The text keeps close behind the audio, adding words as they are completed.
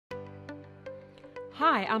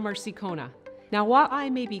Hi, I'm Marcy Cona. Now, while I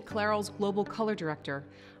may be Clairol's Global Color Director,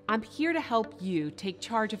 I'm here to help you take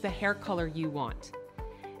charge of the hair color you want.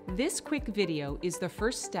 This quick video is the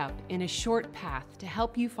first step in a short path to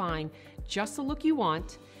help you find just the look you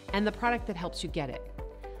want and the product that helps you get it.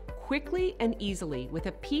 Quickly and easily, with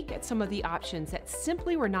a peek at some of the options that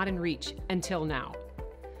simply were not in reach until now.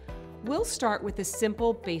 We'll start with a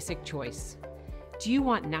simple, basic choice. Do you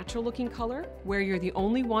want natural looking color, where you're the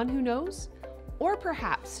only one who knows? Or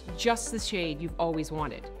perhaps just the shade you've always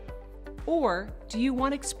wanted? Or do you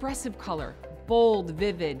want expressive color, bold,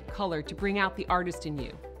 vivid color to bring out the artist in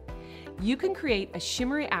you? You can create a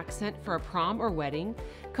shimmery accent for a prom or wedding,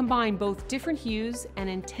 combine both different hues and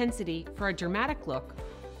intensity for a dramatic look,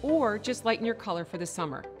 or just lighten your color for the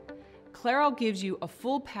summer. Clairol gives you a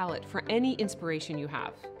full palette for any inspiration you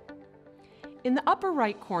have. In the upper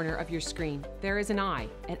right corner of your screen, there is an eye.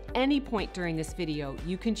 At any point during this video,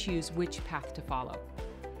 you can choose which path to follow.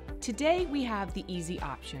 Today, we have the easy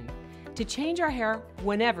option to change our hair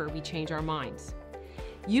whenever we change our minds.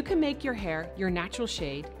 You can make your hair your natural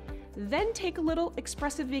shade, then take a little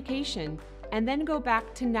expressive vacation, and then go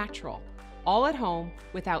back to natural, all at home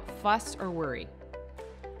without fuss or worry.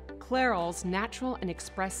 Clairol's natural and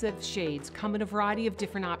expressive shades come in a variety of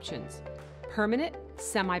different options: permanent,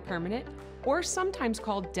 semi-permanent, or sometimes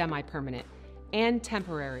called demi-permanent, and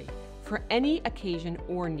temporary, for any occasion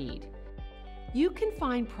or need. You can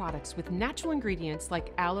find products with natural ingredients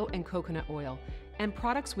like aloe and coconut oil, and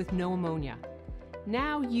products with no ammonia.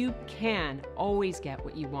 Now you can always get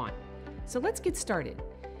what you want. So let's get started.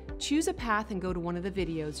 Choose a path and go to one of the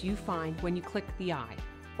videos you find when you click the eye,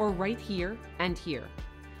 or right here and here.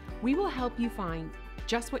 We will help you find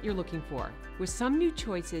just what you're looking for, with some new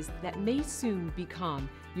choices that may soon become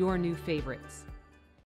your new favorites.